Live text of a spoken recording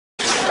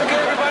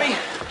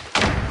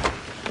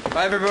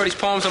I have everybody's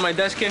poems on my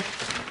desk here.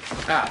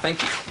 Ah,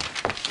 thank you.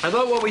 I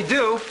thought what we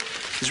do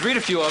is read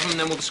a few of them, and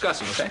then we'll discuss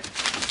them, okay?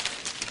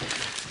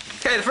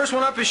 Okay, the first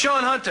one up is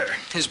Shawn Hunter.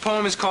 His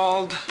poem is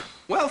called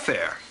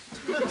Welfare.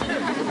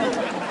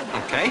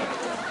 Okay.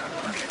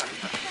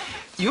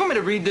 You want me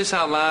to read this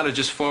out loud or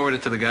just forward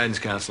it to the guidance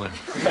counselor?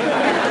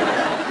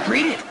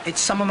 Read it. It's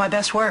some of my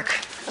best work.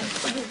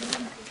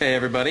 Okay,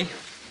 everybody,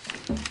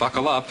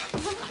 buckle up.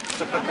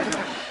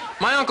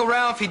 My Uncle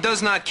Ralph, he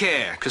does not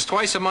care, 'cause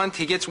twice a month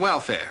he gets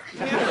welfare.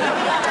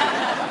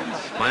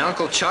 My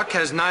Uncle Chuck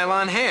has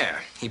nylon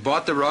hair. He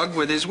bought the rug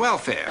with his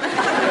welfare.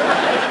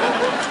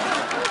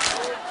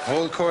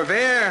 Old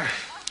Corvair,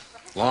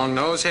 long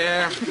nose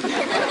hair,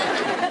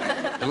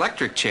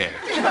 electric chair.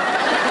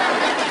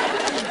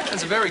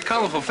 That's a very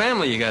colorful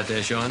family you got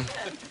there, Shawn.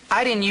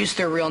 I didn't use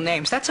their real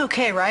names. That's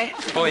okay, right?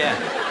 Oh, yeah.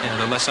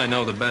 And the less I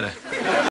know, the better.